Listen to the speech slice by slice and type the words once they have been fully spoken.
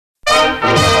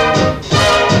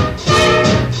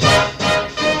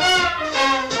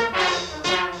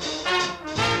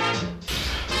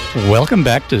Welcome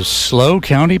back to SLO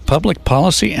County Public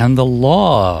Policy and the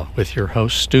Law with your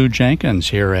host Stu Jenkins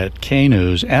here at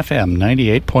K-News FM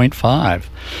 98.5.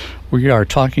 We are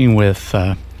talking with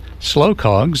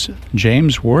SLOCCOG's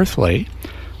James Worthley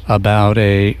about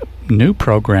a new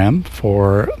program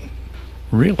for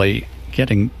really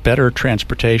getting better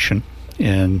transportation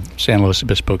in San Luis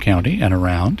Obispo County and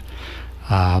around.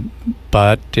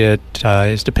 But it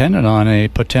is dependent on a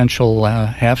potential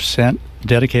half-cent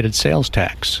dedicated sales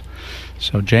tax.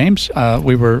 So, James,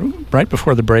 we were right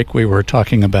before the break. We were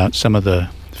talking about some of the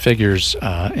figures,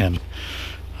 and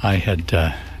I had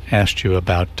asked you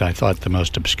about, I thought, the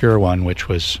most obscure one, which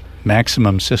was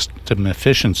maximum system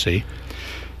efficiency,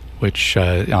 which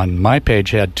on my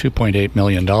page had $2.8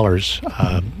 million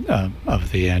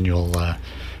of the annual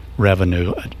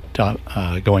revenue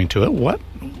going to it.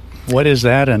 What is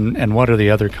that, and what are the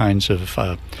other kinds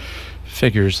of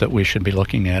figures that we should be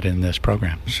looking at in this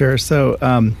program? Sure. So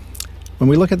when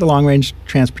we look at the long-range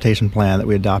transportation plan that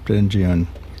we adopted in June,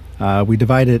 we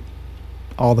divided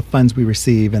all the funds we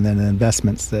receive and then the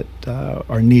investments that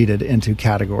are needed into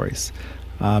categories.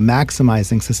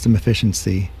 Maximizing system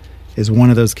efficiency is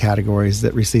one of those categories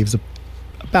that receives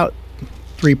about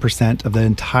 3% of the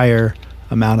entire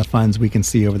amount of funds we can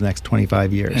see over the next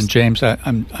 25 years. And James,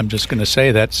 I'm just going to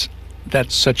say that's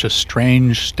such a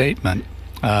strange statement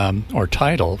or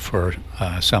title for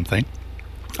something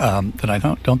that I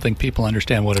don't think people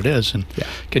understand what it is. And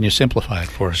can you simplify it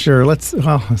for us? Sure.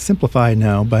 Simplify,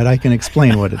 no, but I can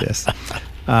explain what it is.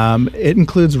 It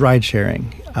includes ride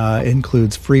sharing. It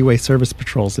includes freeway service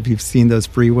patrols. If you've seen those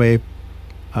freeway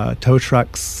tow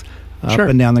trucks up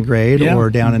and down the grade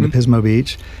or down into Pismo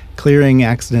Beach, clearing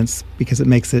accidents because it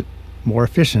makes it more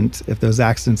efficient if those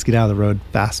accidents get out of the road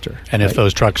faster. And if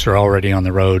those trucks are already on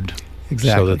the road,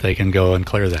 so that they can go and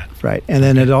clear that. Right. And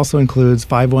then it also includes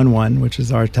 511, which is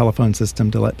our telephone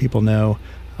system to let people know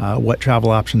what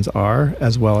travel options are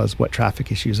as well as what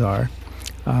traffic issues are.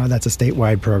 That's a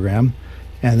statewide program.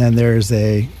 And then there's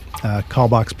a call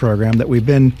box program that we've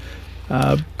been...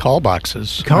 call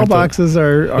boxes. Call boxes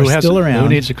are still around. Who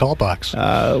needs a call box?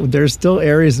 There's still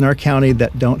areas in our county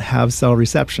that don't have cell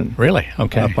reception. Really?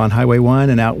 Okay. Up on Highway 1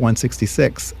 and out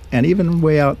 166. And even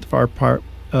way out the far part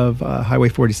of Highway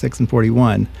 46 and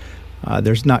 41,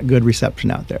 there's not good reception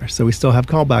out there. So we still have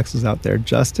call boxes out there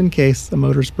just in case the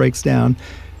motorist breaks down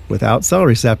without cell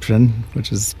reception, which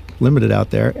is limited out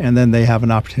there, and then they have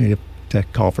an opportunity to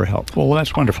call for help. Well,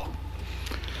 that's wonderful.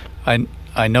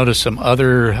 I noticed some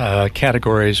other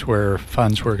categories where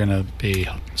funds were going to be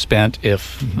spent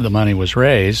if the money was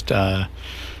raised. On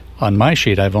my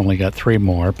sheet, I've only got 3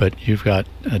 more, but you've got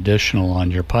additional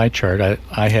on your pie chart.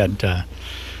 I had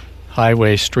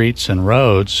highway, streets, and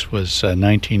roads was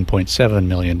 $19.7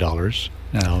 million.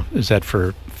 Now, is that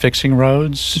for fixing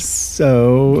roads?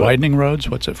 So widening roads?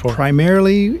 What's it for?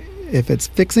 Primarily, if it's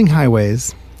fixing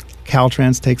highways,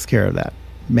 Caltrans takes care of that.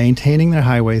 Maintaining their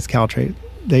highways, Caltrans,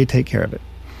 they take care of it.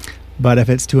 But if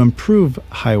it's to improve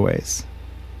highways,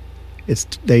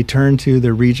 they turn to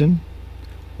the region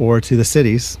or to the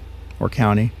cities or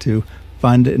county to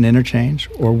fund an interchange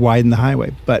or widen the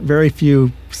highway. But very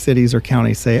few cities or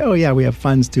counties say, oh yeah, we have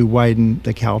funds to widen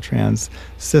the Caltrans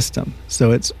system. So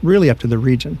it's really up to the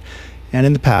region. And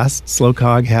in the past,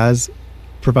 SLOCCOG has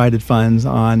provided funds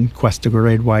on Cuesta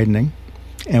grade widening,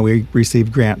 and we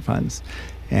received grant funds.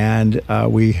 And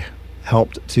we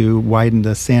helped to widen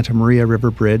the Santa Maria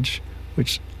River Bridge,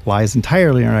 which lies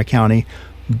entirely in our county,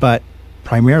 but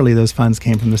primarily those funds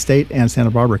came from the state and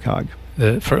Santa Barbara COG.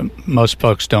 Most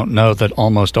folks don't know that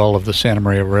almost all of the Santa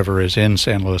Maria River is in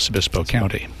San Luis Obispo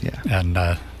County. Yeah. And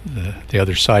the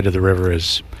other side of the river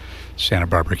is Santa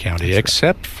Barbara County,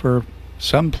 except for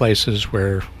some places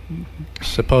where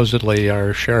supposedly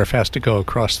our sheriff has to go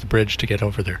across the bridge to get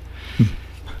over there.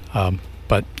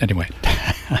 But anyway.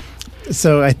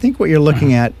 So I think what you're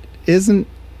looking at isn't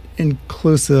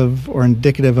inclusive or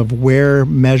indicative of where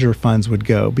measure funds would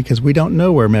go, because we don't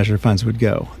know where measure funds would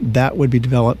go. That would be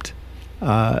developed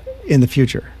in the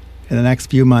future, in the next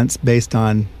few months, based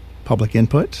on public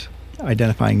input,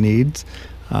 identifying needs,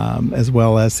 as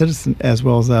well as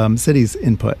cities'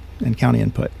 input and county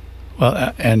input.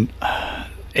 Well, and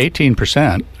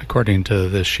 18%, according to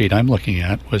this sheet I'm looking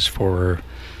at, was for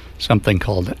something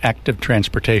called active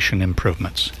transportation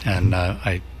improvements, and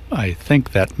I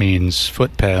think that means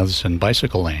footpaths and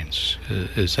bicycle lanes.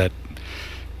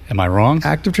 Am I wrong?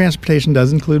 Active transportation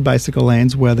does include bicycle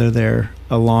lanes, whether they're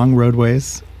along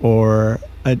roadways or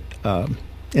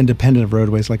independent of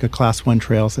roadways, like a Class 1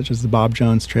 trail, such as the Bob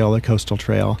Jones Trail, the Coastal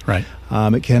Trail. Right.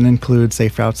 It can include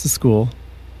safe routes to school.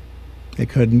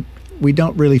 We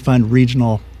don't really fund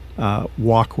regional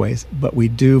walkways, but we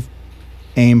do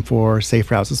aim for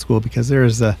safe routes to school because there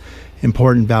is a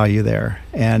important value there.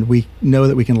 And we know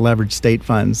that we can leverage state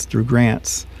funds through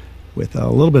grants with a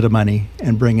little bit of money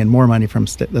and bring in more money from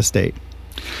the state.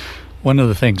 One of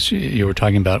the things you were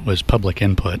talking about was public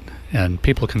input, and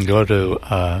people can go to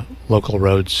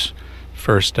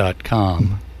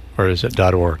localroadsfirst.com, or is it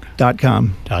 .org?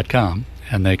 .com,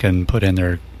 and they can put in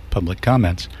their public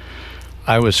comments.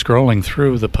 I was scrolling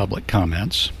through the public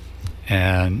comments,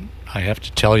 and I have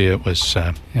to tell you, it was,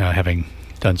 having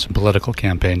done some political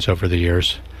campaigns over the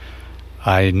years,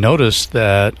 I noticed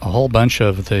that a whole bunch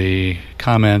of the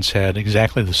comments had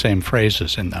exactly the same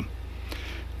phrases in them,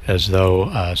 as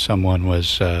though someone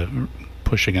was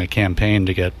pushing a campaign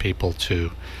to get people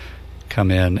to come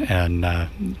in and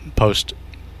post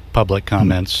public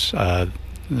comments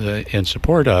in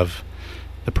support of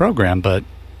the program, but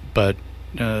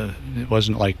it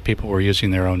wasn't like people were using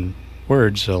their own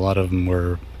words. A lot of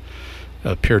them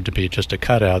appeared to be just a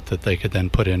cutout that they could then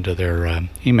put into their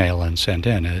email and send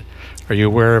in. Are you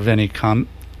aware of any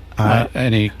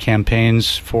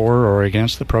campaigns for or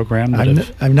against the program?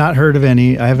 I've not heard of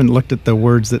any. I haven't looked at the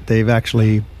words that they've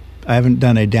actually. I haven't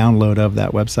done a download of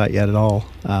that website yet at all.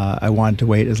 I wanted to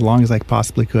wait as long as I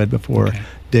possibly could before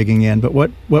digging in. But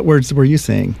what words were you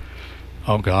seeing?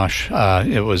 Oh gosh,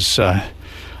 it was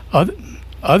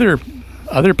other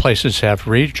places have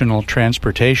regional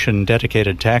transportation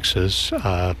dedicated taxes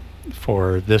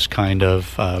for this kind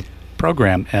of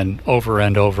program, and over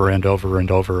and over and over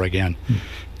and over again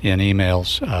in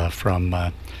emails from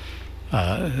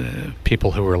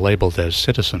people who were labeled as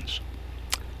citizens.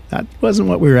 That wasn't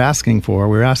what we were asking for.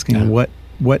 We were asking what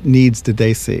needs did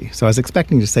they see. So I was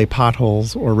expecting to say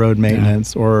potholes or road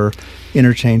maintenance or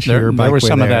interchange here. There was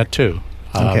some of that too.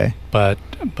 Okay. But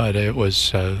it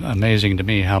was amazing to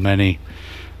me how many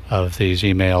of these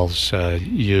emails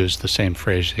used the same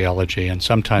phraseology, and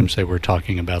sometimes they were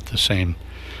talking about the same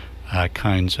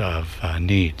kinds of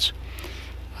needs.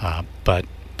 But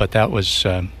that was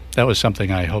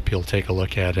something I hope you'll take a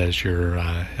look at as you're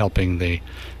helping the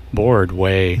board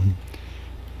weigh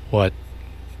what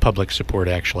public support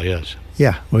actually is.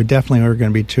 Yeah, we definitely are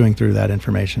going to be chewing through that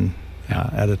information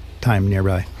at a time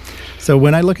nearby. So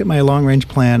when I look at my long-range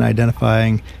plan,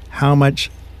 identifying how much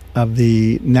of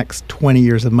the next 20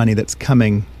 years of money that's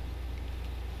coming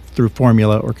through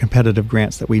formula or competitive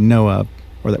grants that we know of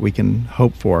or that we can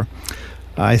hope for,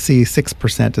 I see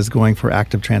 6% is going for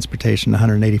active transportation.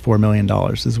 $184 million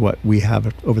is what we have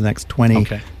over the next 20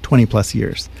 plus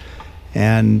years.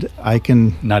 And I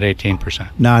can... Not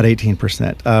 18%. Not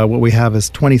 18%. What we have is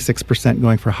 26%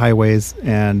 going for highways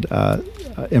and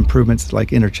improvements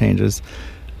like interchanges,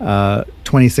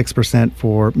 26%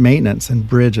 for maintenance and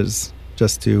bridges,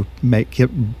 just to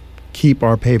keep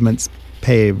our pavements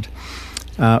paved.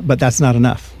 But that's not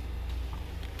enough.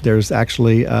 There's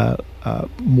actually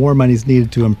more money's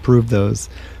needed to improve those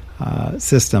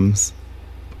systems,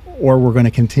 or we're going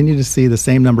to continue to see the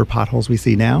same number of potholes we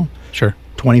see now. Sure.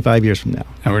 25 years from now.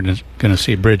 And we're going to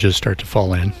see bridges start to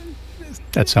fall in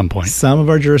at some point. Some of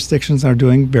our jurisdictions are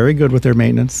doing very good with their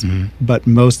maintenance, but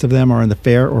most of them are in the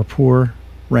fair or poor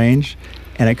range,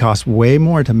 and it costs way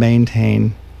more to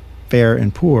maintain fair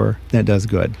and poor than it does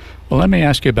good. Well, let me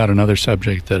ask you about another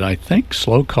subject that I think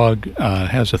SLOCCOG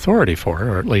has authority for,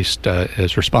 or at least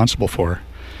is responsible for,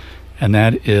 and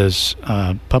that is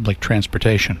public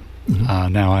transportation.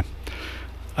 Now,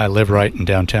 I live right in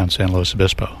downtown San Luis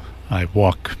Obispo. I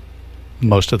walk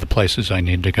most of the places I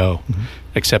need to go,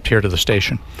 except here to the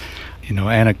station.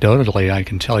 Anecdotally, I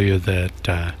can tell you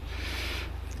that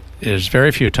there's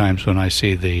very few times when I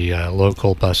see the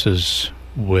local buses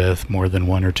with more than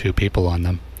one or two people on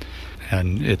them.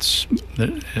 And it's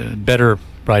better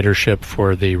ridership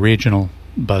for the regional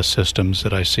bus systems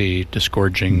that I see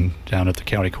disgorging down at the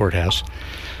county courthouse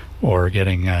or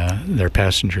getting their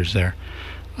passengers there.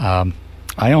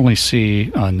 I only see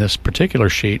on this particular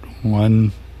sheet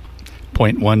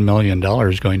 $1.1 million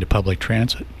going to public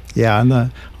transit. Yeah,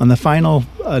 on the final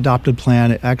adopted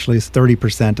plan, it actually is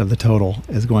 30% of the total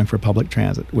is going for public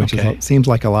transit, which seems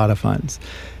like a lot of funds.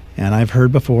 And I've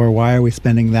heard before, why are we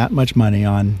spending that much money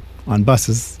on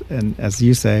buses, and as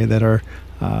you say, that are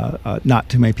not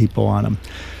too many people on them?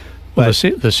 Well,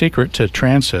 the secret to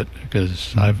transit,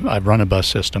 because I've run a bus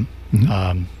system,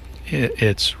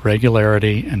 it's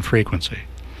regularity and frequency.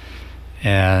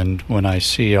 And when I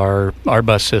see our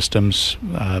bus systems,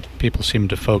 people seem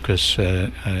to focus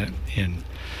in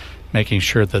making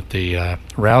sure that the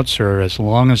routes are as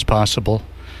long as possible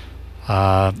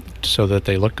so that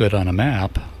they look good on a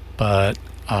map. But,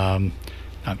 that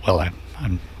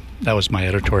was my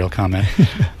editorial comment.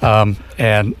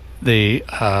 And the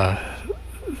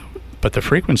But the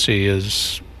frequency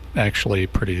is actually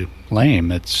pretty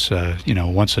lame. It's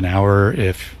once an hour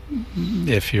if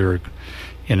you're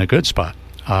in a good spot.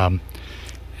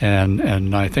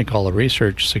 And I think all the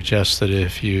research suggests that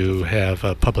if you have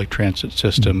a public transit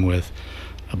system with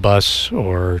a bus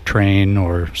or train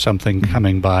or something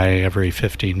coming by every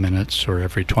 15 minutes or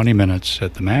every 20 minutes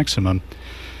at the maximum,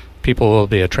 people will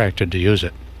be attracted to use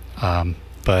it.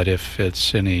 But if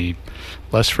it's any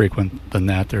less frequent than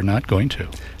that, they're not going to.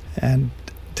 And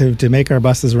to make our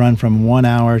buses run from 1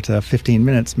 hour to 15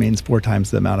 minutes means 4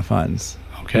 times the amount of funds.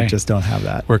 Okay. We just don't have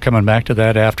that. We're coming back to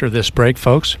that after this break,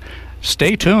 folks.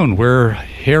 Stay tuned. We're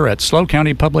here at SLO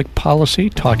County Public Policy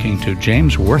talking to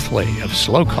James Worthley of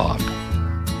SLOCCOG.